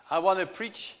I want to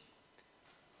preach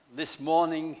this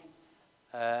morning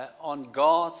on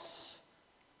God's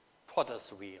potter's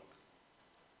wheel.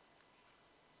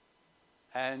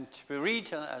 And we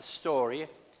read a story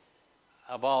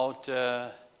about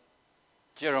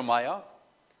Jeremiah,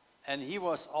 and he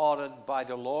was ordered by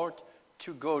the Lord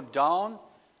to go down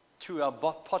to a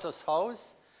potter's house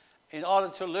in order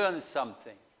to learn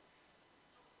something.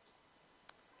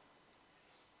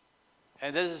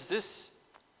 And this is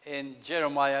in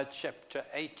Jeremiah chapter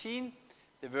 18,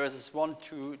 the verses 1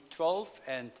 to 12,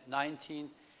 and 19,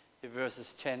 the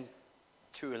verses 10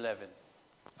 to 11.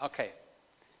 Okay.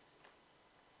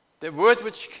 The word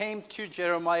which came to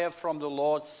Jeremiah from the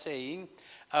Lord, saying,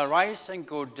 Arise and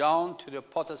go down to the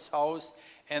potter's house,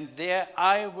 and there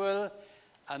I will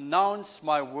announce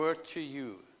my word to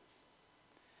you.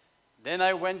 Then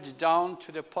I went down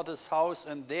to the potter's house,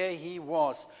 and there he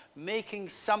was, making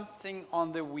something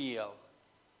on the wheel.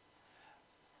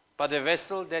 But the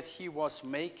vessel that he was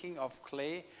making of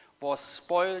clay was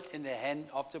spoiled in the hand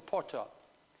of the potter.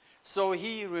 So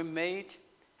he remade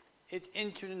it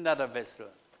into another vessel,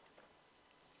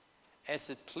 as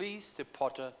it pleased the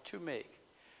potter to make.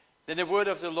 Then the word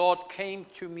of the Lord came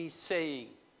to me, saying,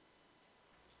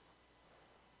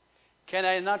 Can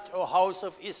I not, O house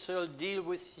of Israel, deal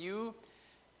with you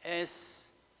as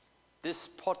this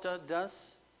potter does?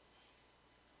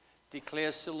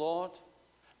 Declares the Lord.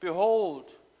 Behold,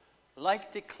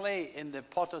 like the clay in the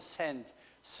potter's hand,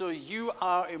 so you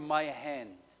are in my hand,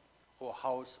 O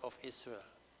house of Israel.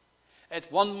 At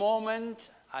one moment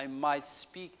I might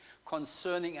speak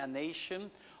concerning a nation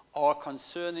or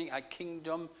concerning a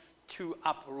kingdom to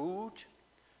uproot,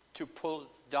 to pull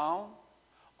down,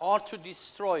 or to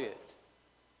destroy it.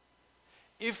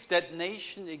 If that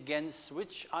nation against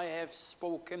which I have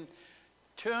spoken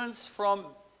turns from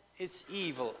its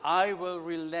evil, I will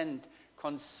relent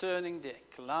concerning the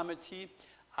calamity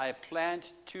I planned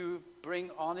to bring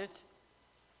on it,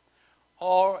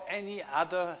 or any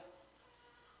other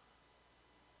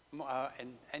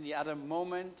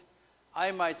moment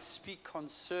I might speak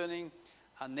concerning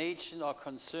a nation or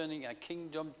concerning a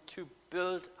kingdom to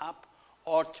build up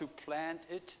or to plant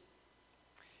it.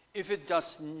 If it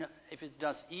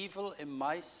does evil in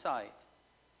my sight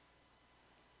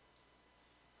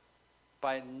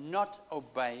by not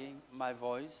obeying my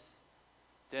voice,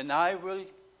 then I will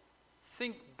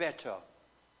think better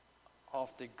of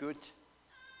the good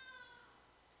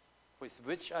with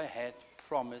which I had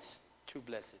promised to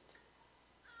bless it.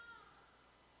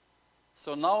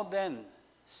 So now then,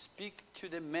 speak to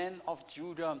the men of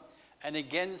Judah and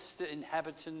against the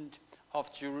inhabitant of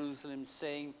Jerusalem,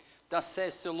 saying, Thus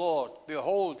says the Lord,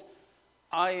 Behold,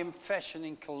 I am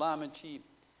fashioning calamity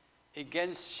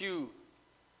against you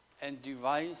and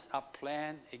devise a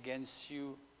plan against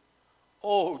you.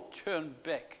 Oh, turn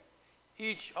back,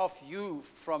 each of you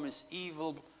from his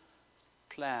evil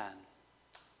plan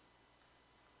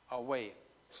away,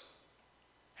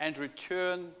 and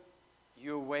return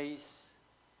your ways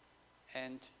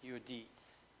and your deeds.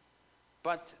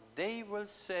 But they will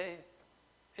say,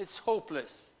 It's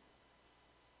hopeless,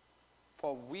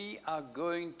 for we are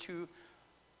going to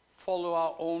follow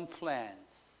our own plans,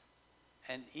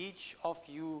 and each of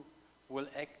you will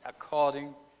act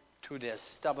according to their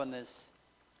stubbornness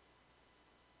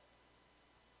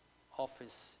of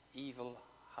his evil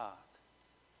heart.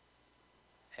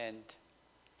 And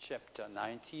chapter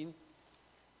 19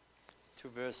 to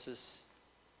verses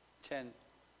 10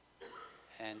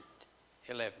 and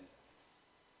 11.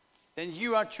 Then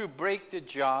you are to break the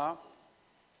jar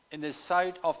in the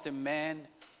sight of the man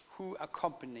who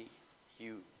accompany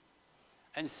you,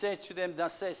 and say to them,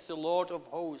 Thus says the Lord of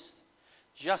hosts,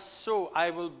 just so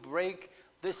I will break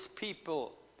this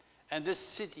people and this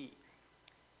city,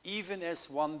 even as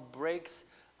one breaks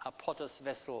a potter's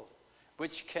vessel,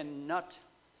 which cannot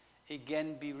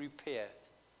again be repaired,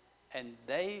 and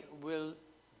they will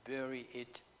bury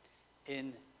it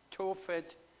in Tophet,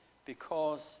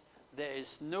 because there is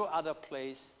no other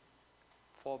place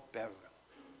for burial.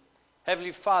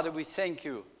 Heavenly Father, we thank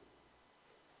you.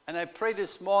 And I pray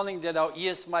this morning that our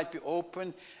ears might be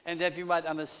open and that we might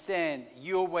understand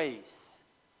your ways.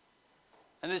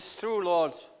 And it's true,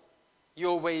 Lord,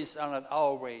 your ways are not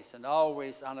our ways, and our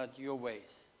ways are not your ways.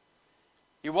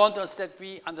 You want us that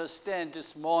we understand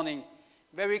this morning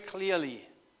very clearly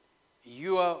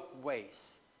your ways.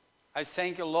 I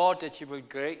thank you, Lord, that you will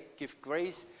give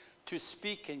grace to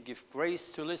speak and give grace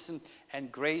to listen and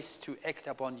grace to act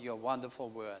upon your wonderful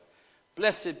word.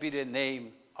 Blessed be the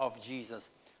name of Jesus.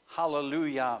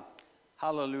 Hallelujah.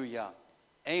 Hallelujah.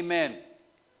 Amen.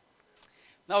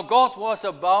 Now God was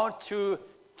about to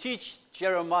teach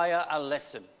Jeremiah a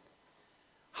lesson.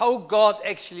 how God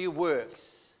actually works.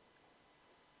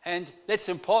 And that's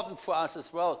important for us as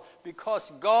well, because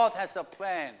God has a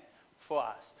plan for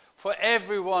us. For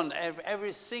everyone,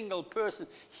 every single person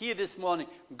here this morning,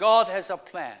 God has a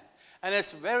plan. And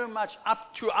it's very much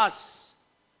up to us,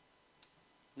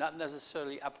 not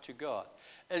necessarily up to God.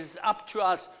 It's up to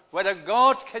us whether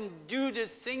God can do the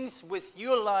things with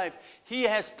your life He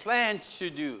has planned to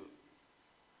do.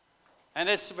 And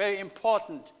it's very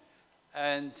important.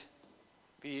 And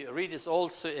we read this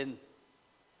also in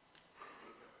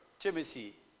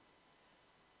Timothy,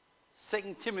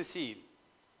 2 Timothy,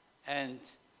 and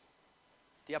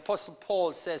the Apostle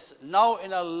Paul says, now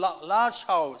in a large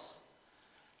house,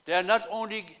 there are not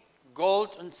only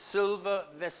gold and silver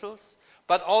vessels,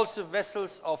 but also vessels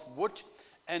of wood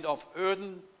and of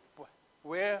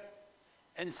earthenware,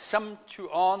 and some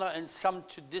to honor and some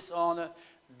to dishonor.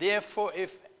 Therefore, if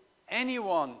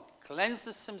anyone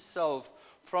cleanses himself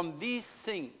from these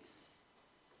things,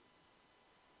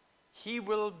 he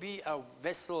will be a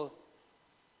vessel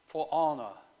for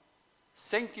honor,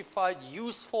 sanctified,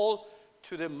 useful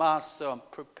to the master,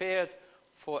 prepared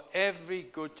for every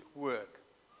good work.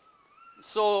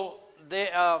 So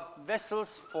there are vessels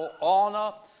for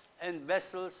honor and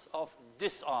vessels of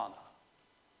dishonor.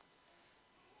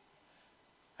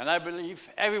 And I believe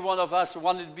every one of us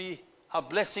wanted to be a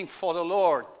blessing for the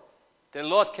Lord. The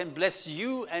Lord can bless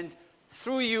you and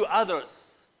through you others.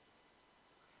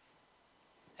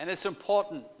 And it's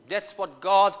important. That's what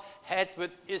God had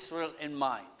with Israel in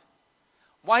mind.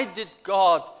 Why did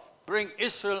God bring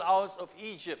Israel out of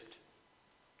Egypt?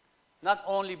 Not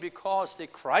only because they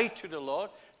cried to the Lord.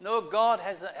 No, God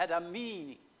had a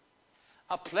meaning,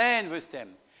 a plan with them.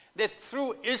 That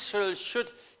through Israel should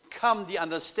come the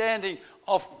understanding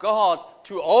of God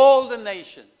to all the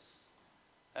nations.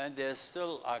 And there's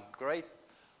still a great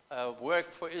work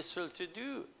for Israel to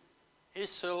do.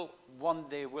 Israel one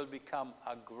day will become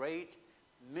a great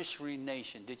missionary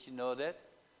nation. Did you know that?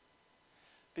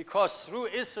 Because through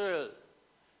Israel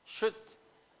should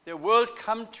the world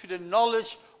come to the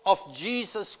knowledge of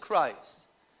Jesus Christ.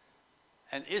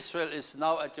 And Israel is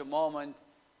now at the moment,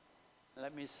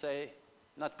 let me say,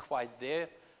 not quite there,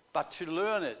 but to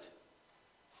learn it.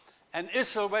 And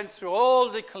Israel went through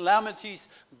all the calamities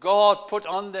God put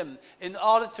on them in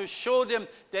order to show them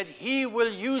that He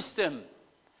will use them.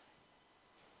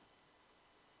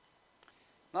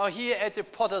 Now here at the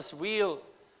potter's wheel,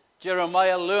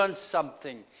 Jeremiah learned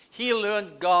something. He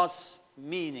learned God's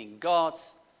meaning, God's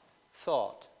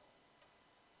thought.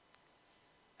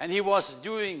 And he was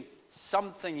doing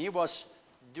something. He was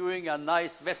doing a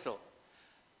nice vessel.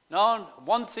 Now,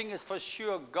 one thing is for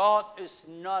sure, God is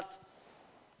not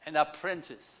an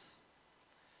apprentice.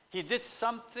 He did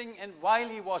something, and while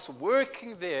he was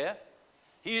working there,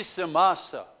 he is the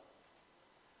master.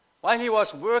 While he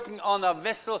was working on a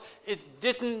vessel, it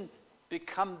didn't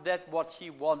become that what he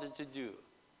wanted to do.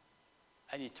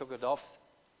 And he took it off.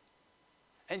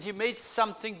 And he made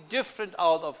something different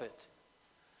out of it.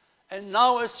 And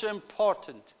now it's so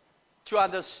important to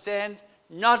understand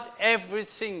not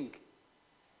everything.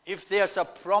 If there's a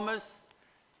promise,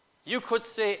 you could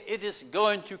say it is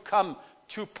going to come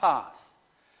to pass.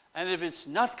 And if it's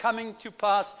not coming to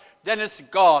pass, then it's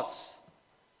God's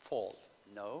fault.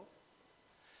 No.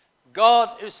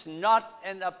 God is not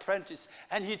an apprentice.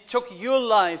 And He took your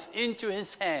life into His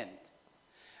hand.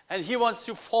 And He wants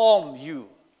to form you.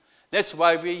 That's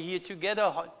why we're here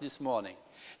together this morning.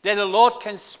 That the Lord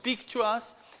can speak to us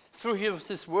through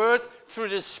His Word, through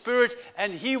the Spirit,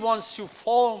 and He wants to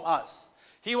form us.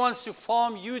 He wants to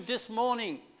form you this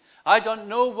morning. I don't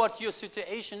know what your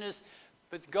situation is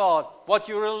with God, what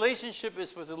your relationship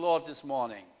is with the Lord this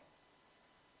morning.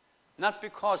 Not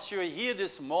because you're here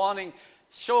this morning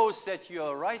shows that you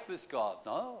are right with God.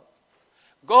 No.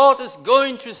 God is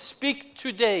going to speak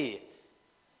today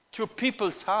to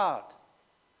people's heart.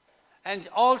 And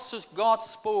also God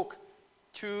spoke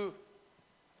to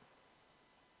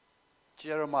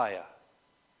Jeremiah.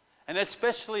 And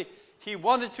especially He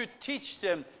wanted to teach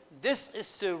them, this is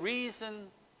the reason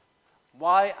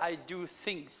why I do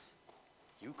things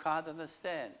you can't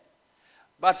understand.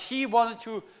 But He wanted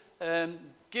to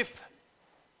give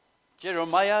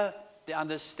Jeremiah the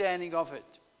understanding of it.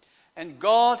 And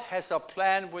God has a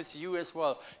plan with you as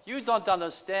well. You don't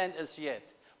understand as yet.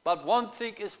 But one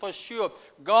thing is for sure,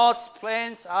 God's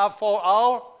plans are for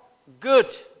our good.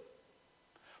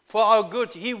 For our good.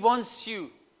 He wants you.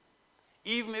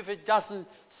 Even if it doesn't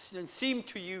seem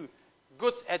to you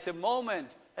good at the moment,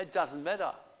 it doesn't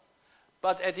matter.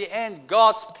 But at the end,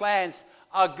 God's plans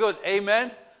are good.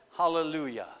 Amen?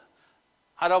 Hallelujah.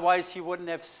 Otherwise, He wouldn't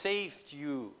have saved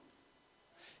you.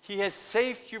 He has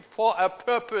saved you for a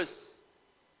purpose.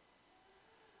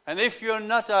 And if you're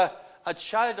not a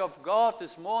child of God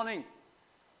this morning,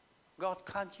 God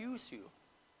can't use you.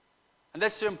 And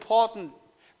that's important.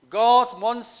 God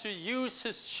wants to use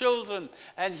His children,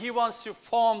 and He wants to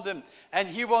form them, and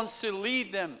He wants to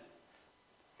lead them.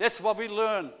 That's what we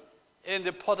learn in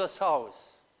the potter's house.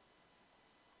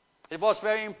 It was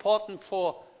very important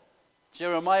for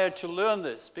Jeremiah to learn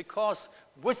this, because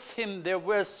with him there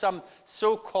were some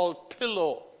so-called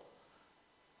pillow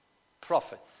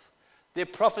prophets. They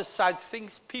prophesied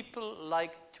things people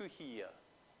like to hear.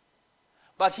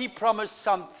 But he promised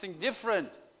something different.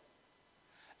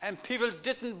 And people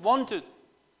didn't want it.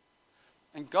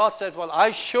 And God said, well,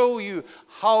 I show you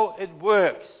how it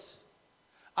works.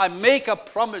 I make a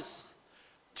promise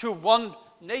to one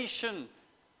nation.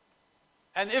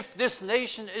 And if this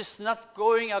nation is not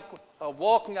going or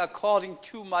walking according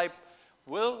to my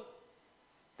will,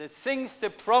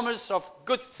 the promise of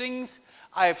good things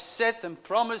I have said and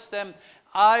promised them,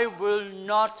 I will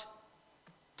not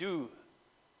do.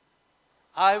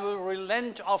 I will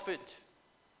relent of it.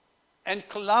 And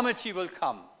calamity will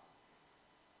come.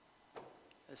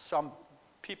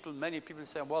 Many people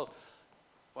say, well,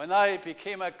 when I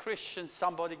became a Christian,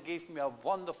 somebody gave me a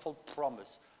wonderful promise,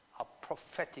 a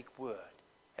prophetic word.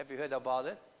 Have you heard about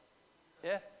it?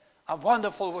 Yeah? A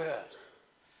wonderful word.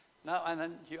 Now, and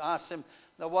then you ask him,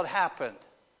 now what happened?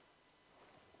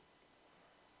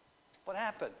 What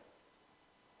happened?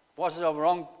 Was it a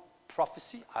wrong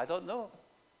prophecy? I don't know.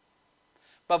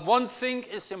 But one thing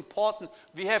is important.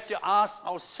 We have to ask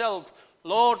ourselves,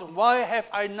 Lord, why have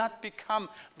I not become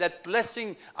that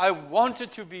blessing I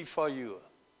wanted to be for you?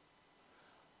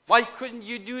 Why couldn't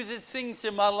you do the things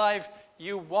in my life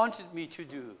you wanted me to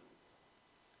do?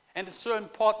 And it's so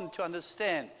important to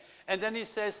understand. And then he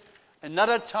says,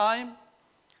 another time,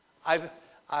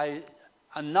 I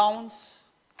announce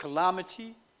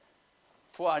calamity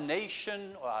for a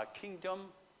nation or a kingdom.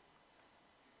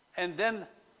 And then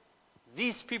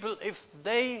these people, if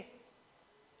they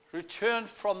return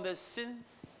from their sins,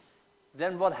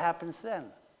 then what happens then?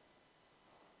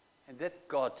 And that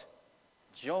got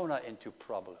Jonah into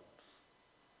problems.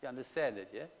 You understand it,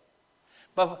 yeah?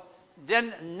 But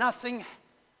then nothing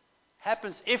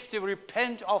happens. If they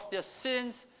repent of their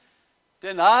sins,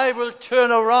 then I will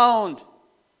turn around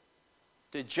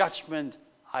the judgment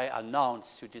I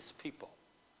announced to these people.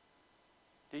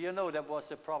 Do you know that was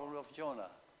the problem of Jonah?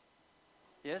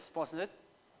 Yes, wasn't it?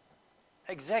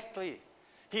 Exactly.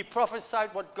 He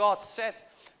prophesied what God said,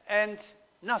 and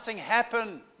nothing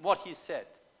happened what he said.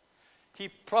 He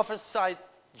prophesied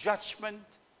judgment,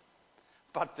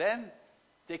 but then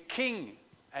the king,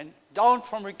 and down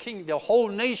from the king, the whole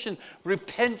nation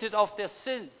repented of their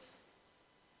sins.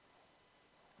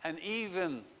 And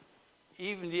even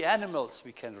the animals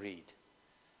we can read.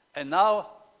 And now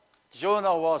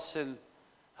Jonah was in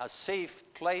a safe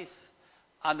place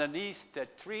underneath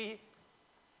that tree,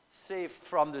 safe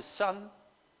from the sun.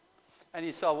 And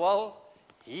he thought, well,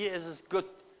 here is as good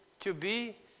to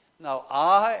be. Now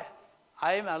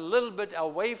I'm a little bit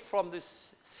away from this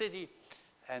city,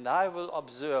 and I will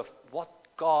observe what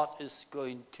God is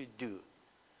going to do.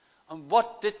 And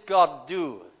what did God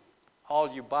do,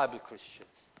 all you Bible Christians?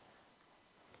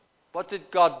 What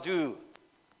did God do?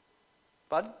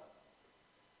 But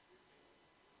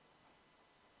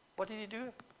what did he do?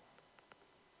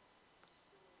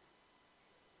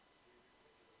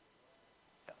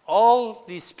 All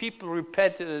these people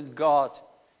repented, and God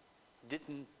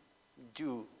didn't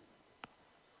do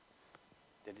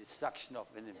the destruction of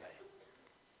Nineveh.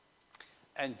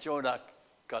 And Jonah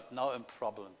got now in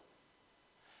problem.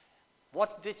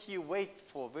 What did he waited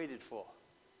for?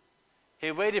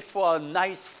 He waited for a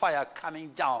nice fire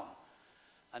coming down,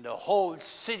 and the whole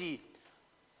city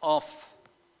of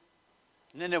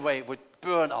Nineveh would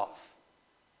burn off.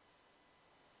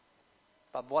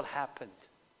 But what happened?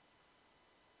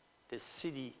 The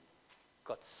city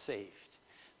got saved.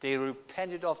 They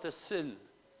repented of the sin,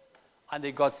 and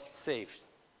they got saved.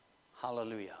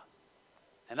 Hallelujah.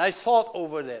 And I thought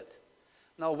over that.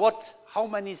 Now how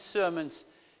many sermons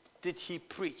did he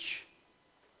preach?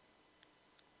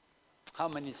 How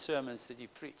many sermons did he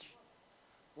preach?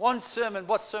 One sermon.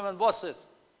 What sermon was it?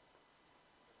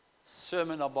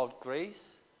 Sermon about grace?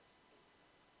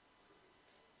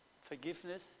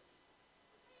 Forgiveness?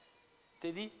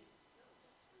 Did he?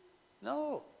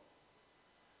 No.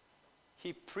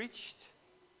 He preached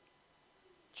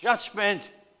judgment.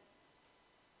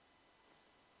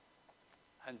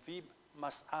 And we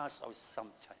must ask ourselves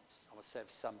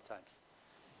sometimes,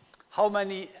 how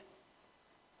many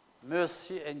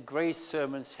mercy and grace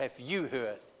sermons have you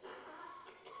heard?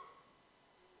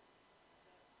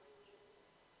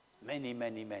 Many,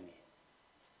 many, many.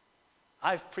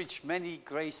 I've preached many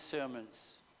grace sermons,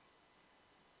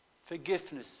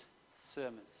 forgiveness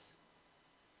sermons.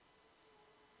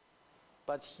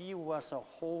 But here was a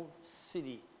whole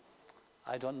city.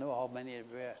 I don't know how many it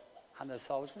were.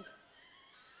 100,000?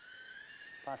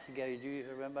 Pastor Gary, do you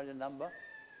remember the number?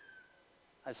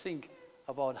 I think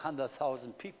about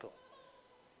 100,000 people.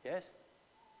 Yes?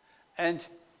 And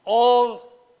all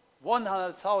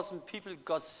 100,000 people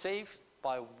got saved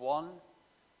by one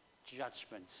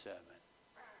judgment sermon.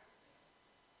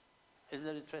 Isn't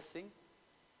that interesting?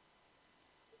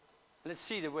 Let's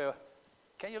see the word.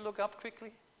 Can you look up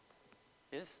quickly?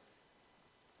 Yes?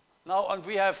 Now, and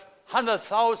we have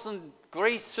 100,000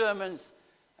 grace sermons,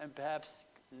 and perhaps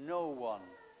no one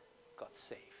got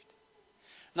saved.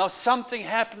 Now, something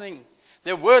happening.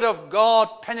 The word of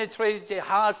God penetrated the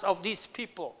hearts of these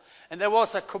people. And there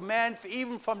was a command,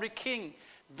 even from the king,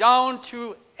 down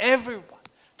to everyone,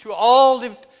 to all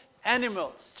the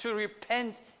animals, to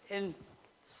repent in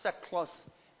sackcloth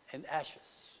and ashes.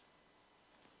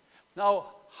 Now,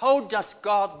 how does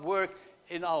God work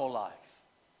in our life?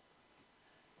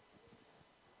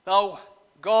 Now,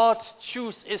 God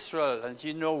chose Israel, and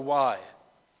you know why.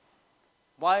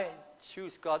 Why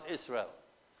choose God Israel?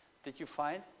 Did you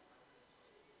find?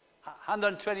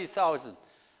 120,000.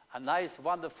 A nice,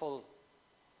 wonderful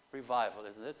revival,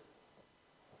 isn't it?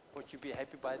 Would you be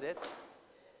happy by that?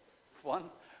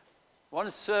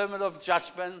 One sermon of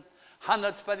judgment,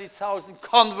 120,000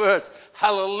 converts.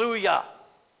 Hallelujah.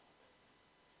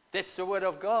 That's the word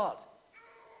of God.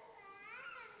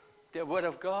 The word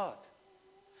of God.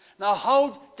 Now,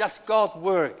 how does God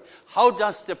work? How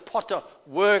does the potter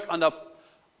work on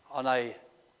a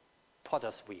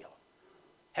potter's wheel?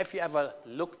 Have you ever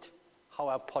looked how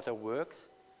a potter works?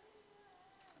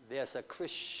 There's a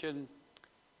Christian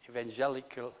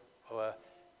evangelical or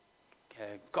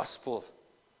gospel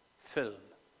film,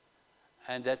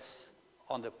 and that's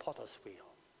on the potter's wheel.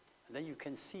 And then you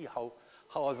can see how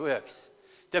it works.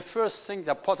 The first thing,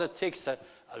 the potter takes a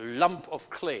lump of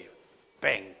clay,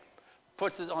 bang,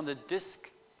 puts it on the disc,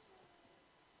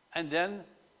 and then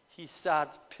he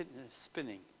starts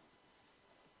spinning.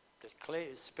 The clay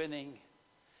is spinning,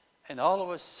 and all of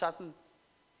a sudden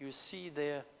you see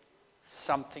there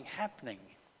something happening.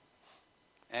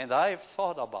 And I've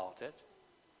thought about it.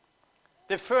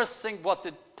 The first thing what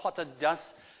the potter does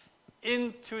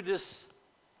into this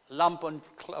lump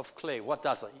of clay, what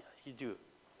does he do?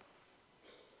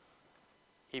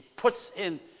 He puts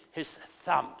in his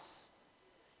thumbs.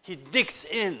 He digs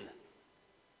in.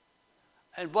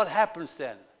 And what happens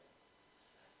then?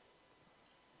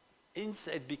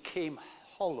 It became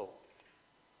hollow,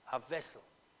 a vessel.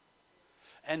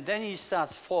 And then he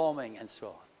starts forming and so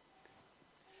on.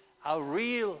 A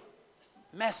real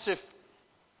massive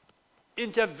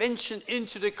intervention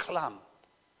into the clump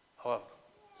or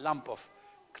lump of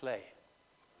clay.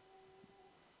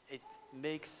 It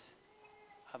makes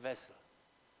a vessel.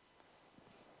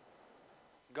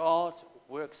 God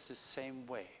works the same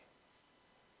way.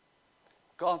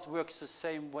 God works the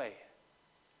same way.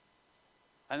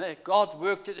 And God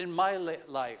worked it in my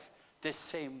life the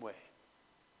same way.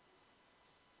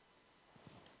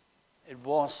 It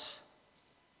was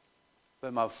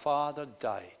when my father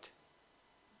died.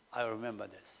 I remember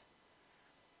this.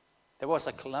 There was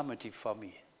a calamity for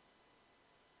me.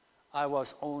 I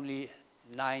was only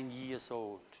 9 years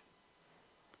old.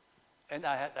 And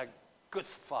I had a good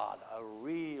father, a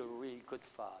real, real good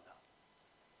father.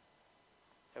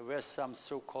 There were some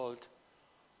so-called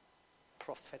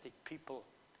prophetic people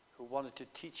who wanted to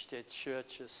teach their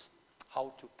churches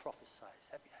how to prophesy.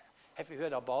 Have you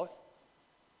heard about?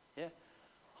 Yeah?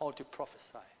 How to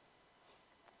prophesy.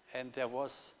 And there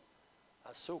was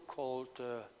a so-called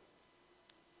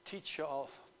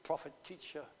prophet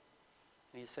teacher,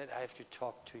 and he said, I have to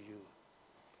talk to you.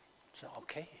 I said,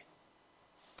 okay.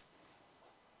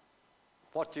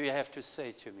 What do you have to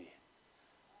say to me?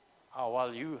 Oh,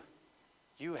 well, you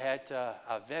had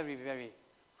a very, very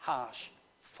harsh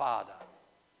father.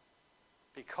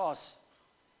 Because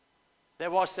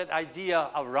there was that idea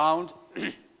around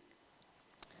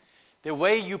the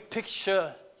way you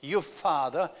picture your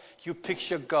father, you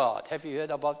picture God. Have you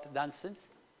heard about the nonsense?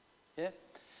 Yeah?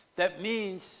 That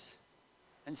means,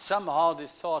 and somehow they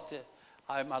thought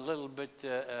I'm a little bit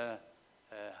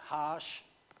harsh.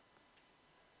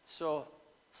 So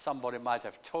somebody might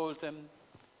have told them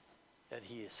that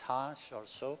he is harsh or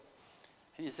so.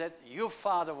 And he said, your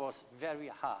father was very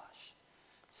harsh.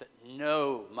 I said,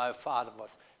 no, my father was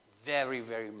very,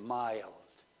 very mild.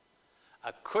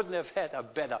 I couldn't have had a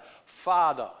better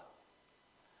father.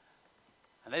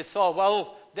 And they thought,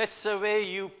 well, that's the way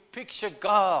you picture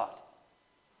God.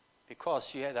 Because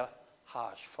you had a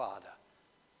harsh father.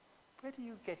 Where do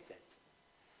you get that?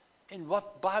 In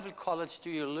what Bible college do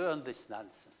you learn this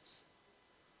nonsense?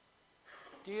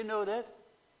 Do you know that?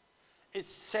 It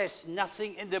says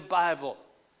nothing in the Bible.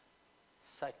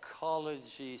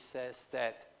 Psychology says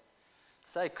that.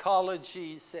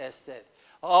 Psychology says that.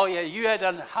 Oh yeah, you had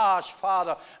a harsh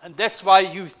father, and that's why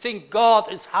you think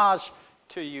God is harsh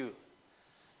to you.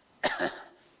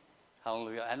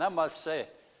 Hallelujah. And I must say,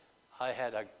 I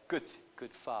had a good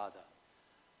father.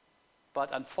 But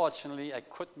unfortunately, I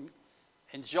couldn't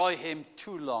enjoy him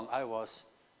too long. I was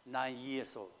 9 years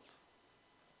old.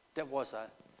 That was a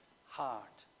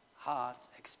hard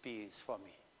experience for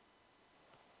me.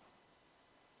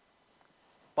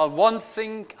 But one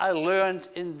thing I learned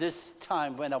in this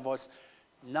time when I was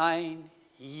 9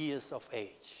 years of age.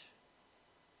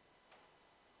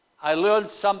 I learned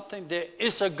something. There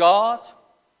is a God.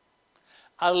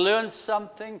 I learned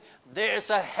something. There is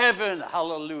a heaven.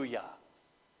 Hallelujah.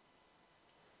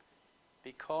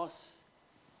 Because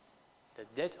the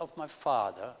death of my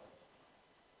father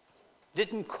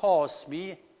didn't cause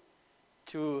me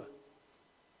to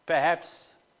perhaps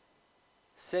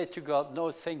say to God,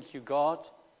 no, thank you, God.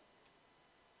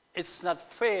 It's not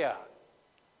fair.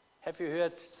 Have you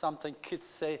heard something kids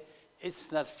say?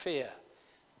 It's not fair.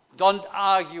 Don't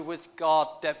argue with God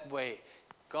that way.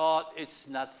 God, it's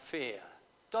not fair.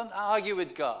 Don't argue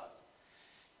with God.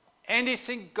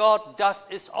 Anything God does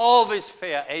is always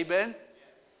fair. Amen? Yes.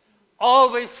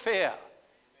 Always fair.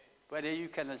 Whether you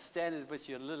can understand it with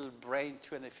your little brain,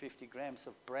 250 grams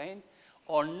of brain,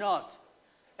 or not.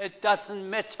 It doesn't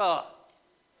matter.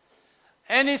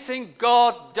 Anything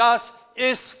God does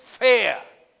is fair.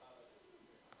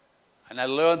 And I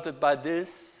learned it by this.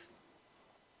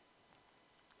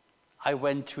 I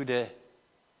went to the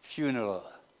funeral.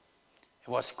 It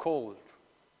was cold,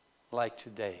 like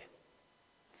today.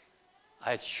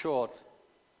 I had short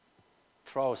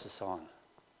trousers on.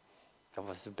 That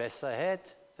was the best I had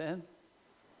then.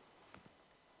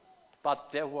 But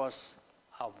there was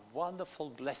a wonderful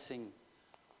blessing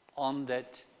on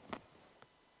that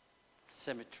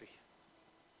cemetery.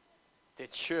 The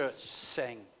church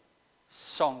sang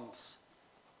songs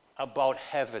about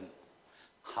heaven.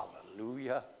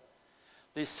 Hallelujah.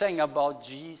 They sang about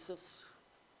Jesus.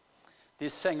 They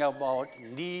sang about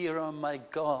nearer, my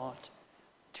God,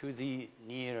 to thee,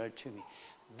 nearer to me.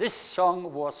 This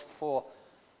song was for,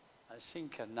 I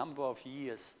think, a number of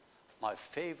years, my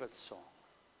favorite song.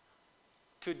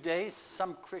 Today,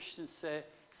 some Christians say,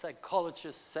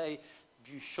 psychologists say,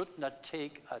 you should not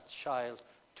take a child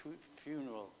to a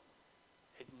funeral.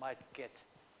 It might get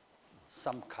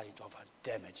some kind of a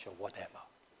damage or whatever.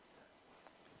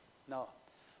 No.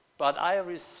 But I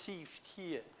received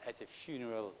here at the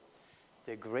funeral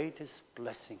the greatest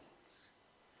blessings.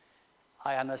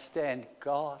 I understand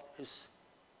God is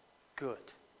good.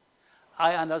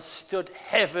 I understood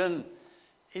heaven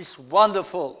is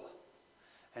wonderful.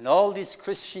 And all these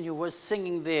Christians who were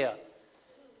singing there,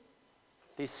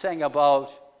 they sang about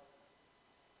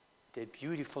the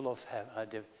beauty of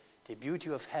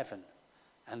heaven,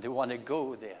 and they want to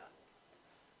go there.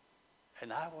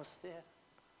 And I was there,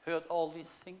 heard all these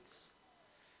things.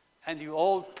 And the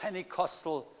old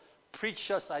Pentecostal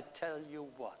preachers, I tell you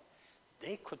what,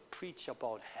 they could preach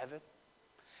about heaven.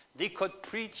 They could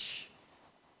preach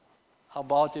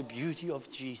about the beauty of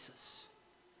Jesus.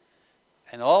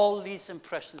 And all these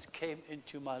impressions came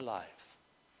into my life.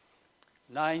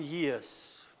 9 years,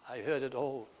 I heard it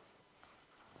all.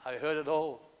 I heard it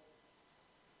all.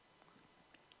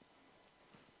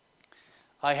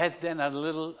 I had then a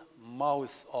little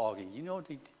mouth organ. You know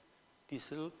these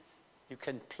little, you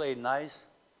can play nice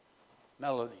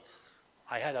melodies.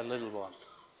 I had a little one.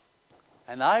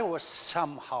 And I was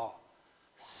somehow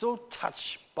so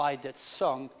touched by that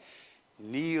song,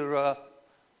 Nearer,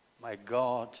 my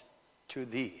God, to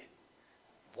thee.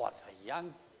 What, a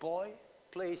young boy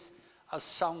plays a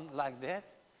song like that?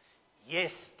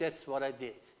 Yes, that's what I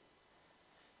did.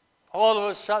 All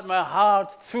of a sudden, my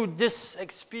heart, through this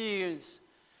experience,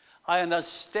 I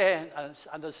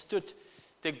understood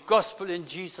the gospel in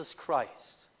Jesus Christ.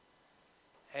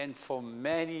 And for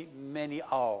many, many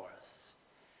hours,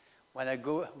 when I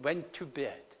went to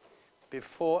bed,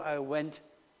 before I went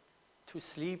to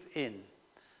sleep in,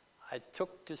 I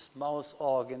took this mouth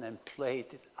organ and played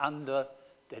it under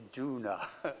the Duna.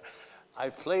 I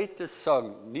played the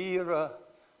song, Nearer,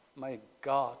 my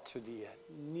God, to thee,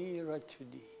 nearer to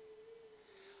thee.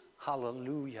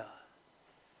 Hallelujah.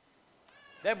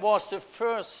 That was the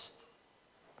first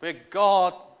where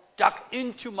God dug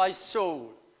into my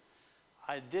soul.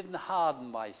 I didn't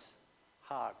harden my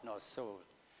heart nor soul.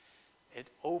 It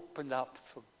opened up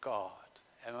for God.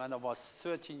 And when I was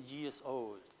 13 years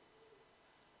old,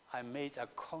 I made a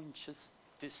conscious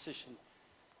decision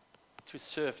to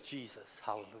serve Jesus.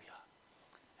 Hallelujah.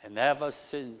 And ever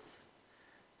since,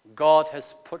 God has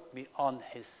put me on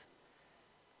his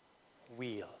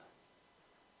wheel.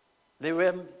 There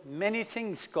were many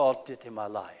things God did in my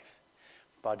life,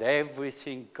 but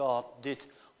everything God did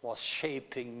was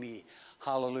shaping me.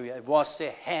 Hallelujah. It was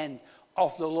the hand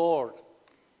of the Lord.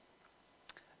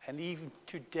 And even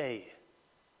today,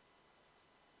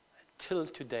 till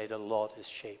today, the Lord is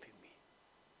shaping me.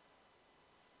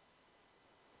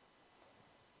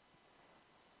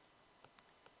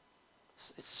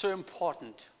 It's so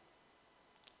important.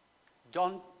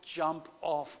 Don't jump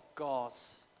off God's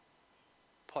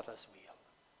potter's wheel.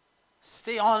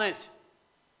 Stay on it.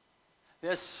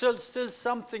 There's still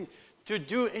something to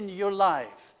do in your life.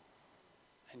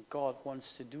 And God wants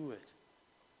to do it.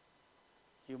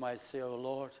 You might say, oh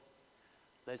Lord,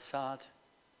 let's start.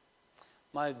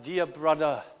 My dear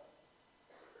brother,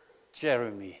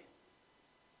 Jeremy.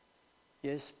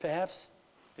 Yes, perhaps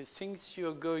the things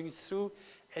you're going through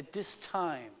at this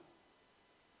time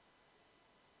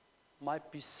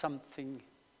might be something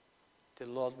the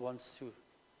Lord wants to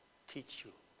teach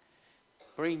you.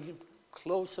 Bring you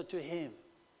closer to him.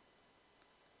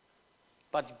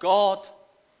 But God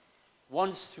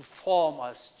wants to form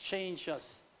us, change us,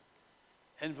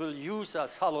 and will use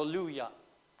us. Hallelujah.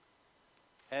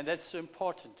 And that's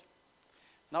important.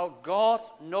 Now, God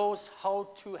knows how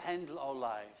to handle our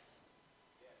lives.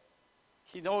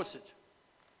 He knows it.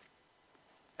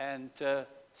 And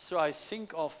so I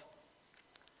think of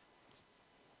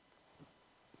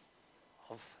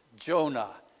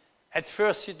Jonah. At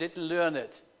first he didn't learn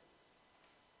it.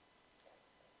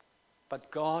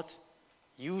 But God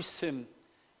used him,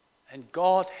 and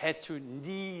God had to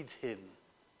knead him.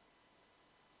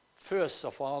 First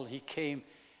of all, he came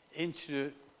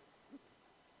into the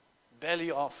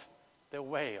belly of the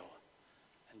whale.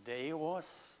 And there he was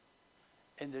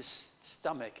in the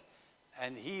stomach.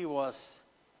 And he was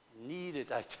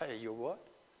kneaded, I tell you what.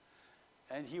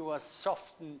 And he was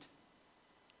softened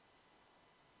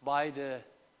by the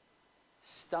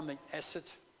stomach acid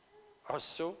or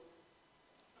so.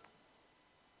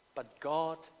 But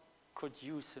God could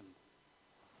use him.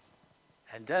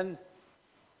 And then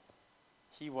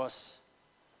he was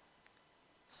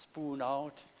spoon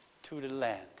out to the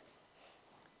land.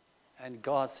 And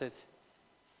God said,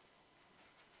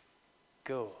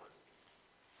 go.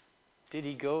 Did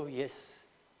he go? Yes,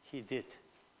 he did.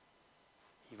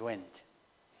 He went.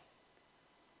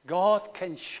 God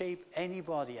can shape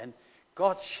anybody, and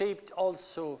God shaped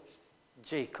also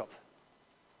Jacob.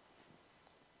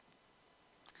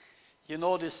 You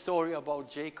know the story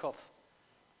about Jacob.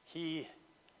 He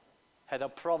had a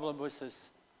problem with his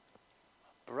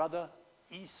brother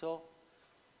Esau.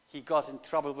 He got in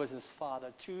trouble with his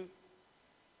father too.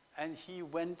 And he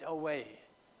went away.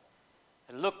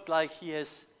 It looked like he has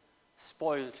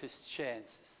spoiled his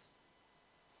chances.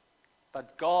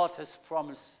 But God has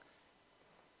promised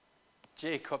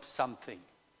Jacob something.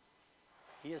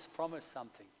 He has promised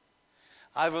something.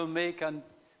 I will make a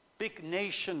big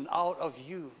nation out of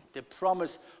you. The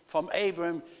promise from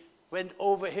Abraham went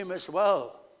over him as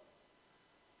well.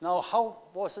 Now, how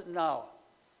was it now?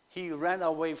 He ran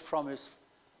away from his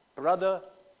brother,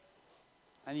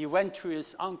 and he went to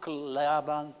his uncle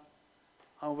Laban.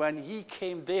 And when he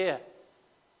came there,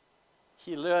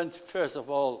 he learned, first of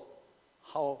all,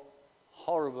 how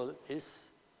horrible it is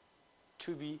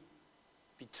to be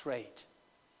betrayed.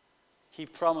 He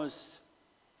promised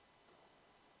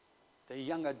the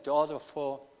younger daughter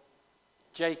for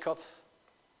Jacob,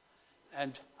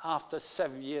 and after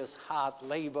 7 years hard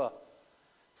labor,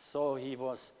 so he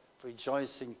was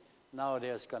rejoicing. Now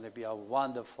there's going to be a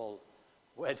wonderful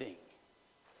wedding.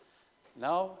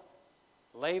 Now,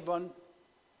 Laban,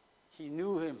 he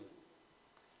knew him,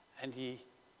 and he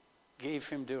gave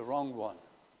him the wrong one,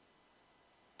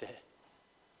 the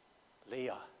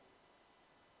Leah.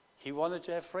 He wanted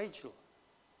to have Rachel.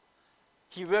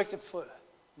 He worked for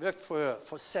her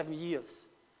for 7 years.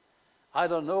 I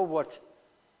don't know what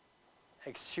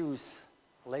excuse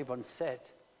Laban said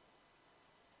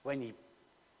when he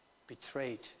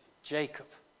betrayed Jacob.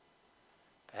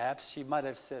 Perhaps he might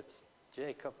have said,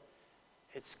 Jacob,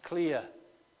 it's clear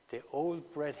the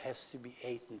old bread has to be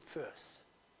eaten first,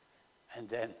 and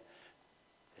then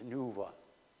the new one.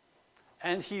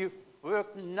 And he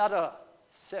worked another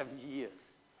 7 years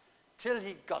till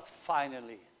he got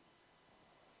finally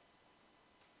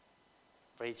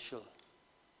Rachel.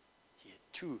 He had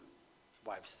 2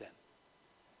 wives then.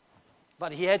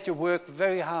 But he had to work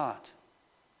very hard.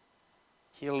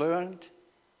 he learned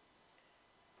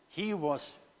he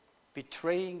was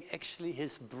betraying actually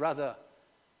his brother,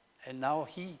 and now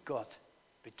he got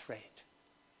betrayed.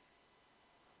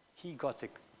 He got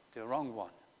the wrong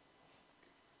one.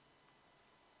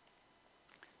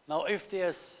 Now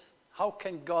how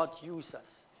can God use us?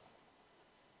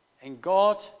 And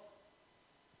God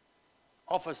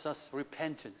offers us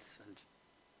repentance. And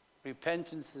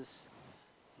repentance is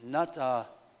not a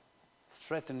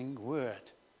threatening word.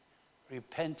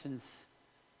 Repentance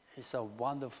is a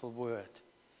wonderful word.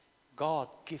 God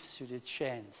gives you the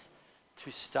chance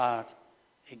to start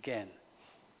again.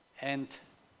 And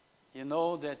you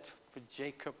know that with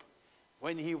Jacob,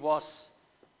 when he was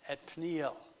at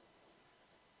Peniel,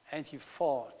 and he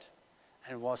fought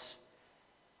and was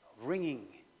ringing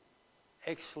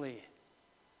actually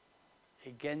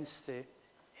against the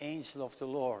angel of the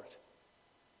Lord.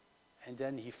 And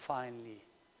then he finally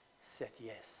said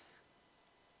yes.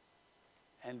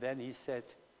 And then he said,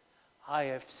 I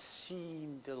have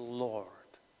seen the Lord.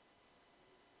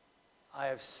 I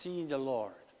have seen the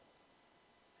Lord,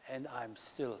 and I'm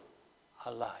still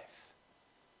alive.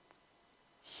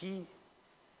 He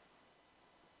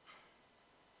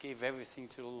gave everything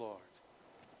to the Lord.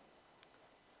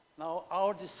 Now,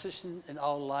 our decision in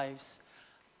our lives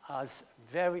are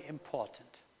very important.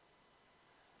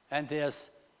 And there's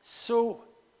so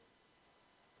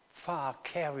far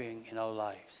carrying in our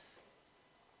lives.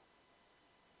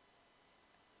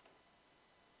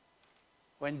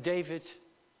 When David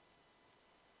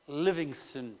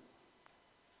Livingstone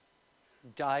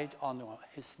died on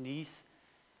his knees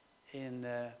in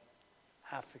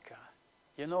Africa,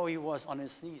 you know, he was on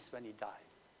his knees when he died.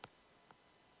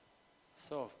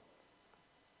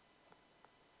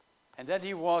 And then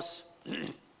he was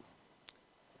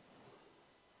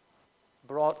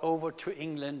brought over to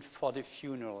England for the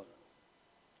funeral.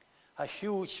 A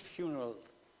huge funeral.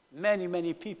 Many,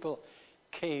 many people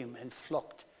came and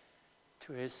flocked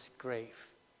to his grave.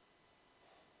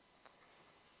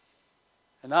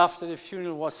 And after the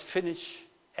funeral was finished,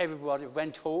 everybody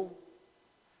went home.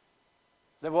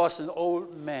 There was an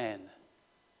old man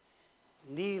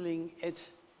kneeling at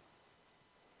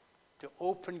the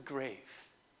open grave,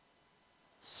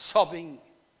 sobbing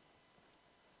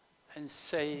and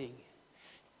saying,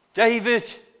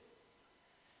 David,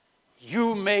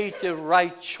 you made the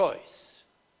right choice.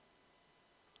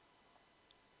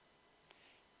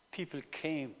 People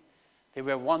came. They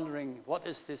were wondering, what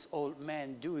is this old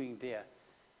man doing there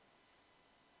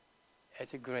at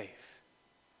the grave?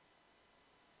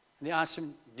 And they asked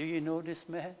him, do you know this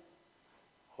man?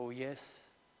 Oh, yes.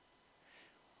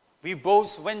 We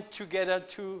both went together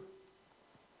to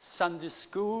Sunday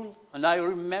school, and I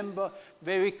remember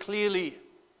very clearly,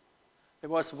 there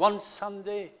was one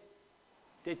Sunday,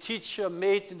 the teacher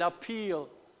made an appeal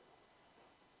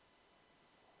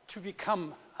to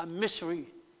become a missionary,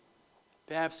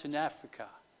 perhaps in Africa.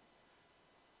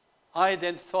 I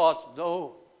then thought,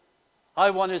 no, I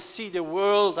want to see the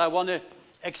world, I want to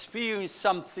experience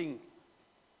something.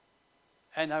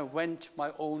 And I went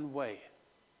my own way.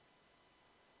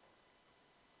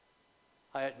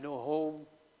 I had no home.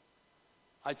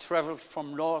 I traveled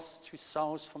from north to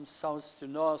south, from south to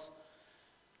north.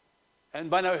 And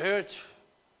when I heard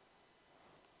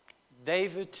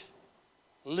David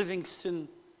Livingstone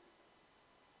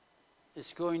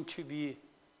is going to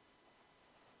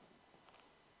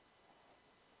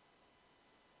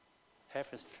have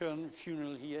his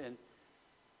funeral here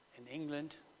in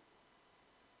England,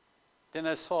 then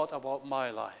I thought about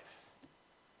my life.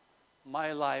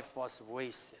 My life was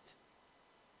wasted.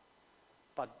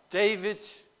 But David,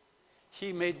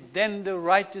 he made then the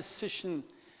right decision.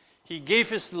 He gave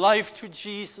his life to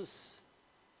Jesus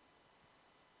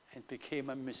and became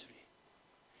a missionary.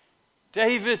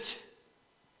 David,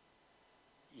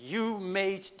 you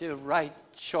made the right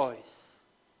choice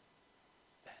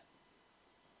then.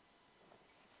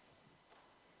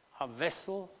 A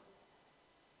vessel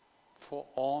for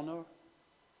honor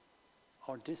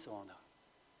or dishonor.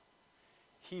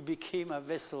 He became a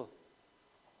vessel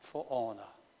for honor.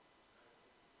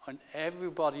 And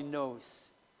everybody knows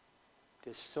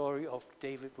the story of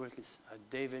David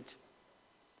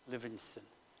Livingstone.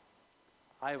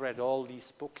 I read all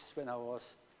these books when I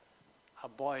was a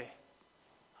boy,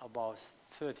 about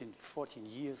 13, 14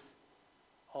 years.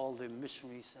 All the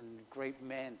missionaries and great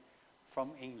men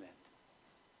from England.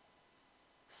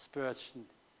 Spurgeon,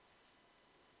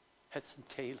 Hudson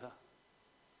Taylor,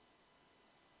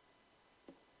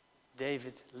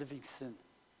 David Livingstone,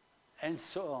 and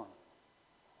so on.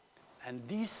 And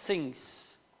these things,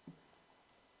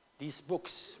 these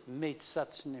books made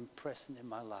such an impression in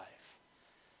my life.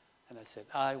 And I said,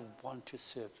 I want to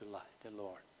serve the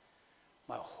Lord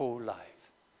my whole life.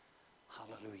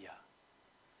 Hallelujah.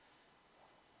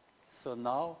 So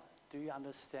now, do you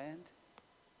understand?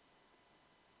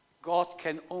 God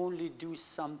can only do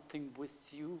something with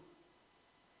you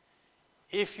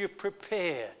if you're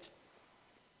prepared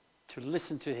to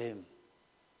listen to Him.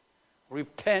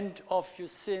 Repent of your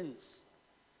sins.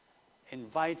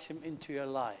 Invite Him into your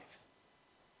life.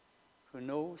 Who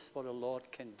knows what the Lord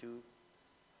can do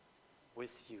with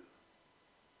you?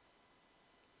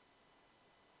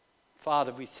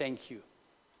 Father, we thank you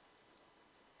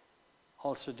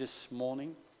also this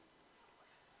morning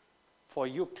for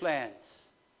your plans.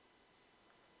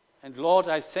 And Lord,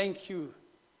 I thank you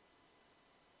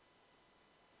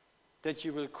that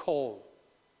you will call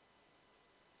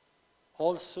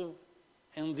also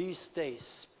in these days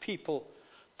people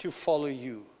to follow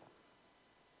you.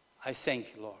 I thank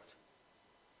you, Lord.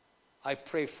 I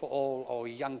pray for all our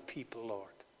young people, Lord.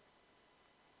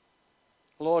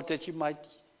 Lord, that you might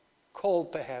call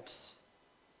perhaps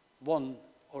one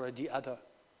or the other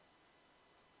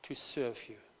to serve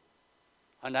you.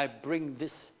 And I bring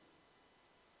this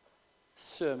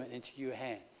sermon into your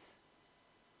hands.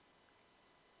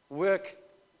 Work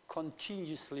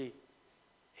continuously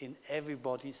in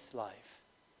everybody's life.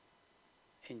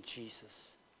 In Jesus'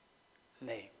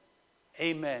 name.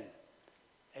 Amen.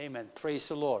 Amen. Praise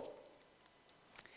the Lord.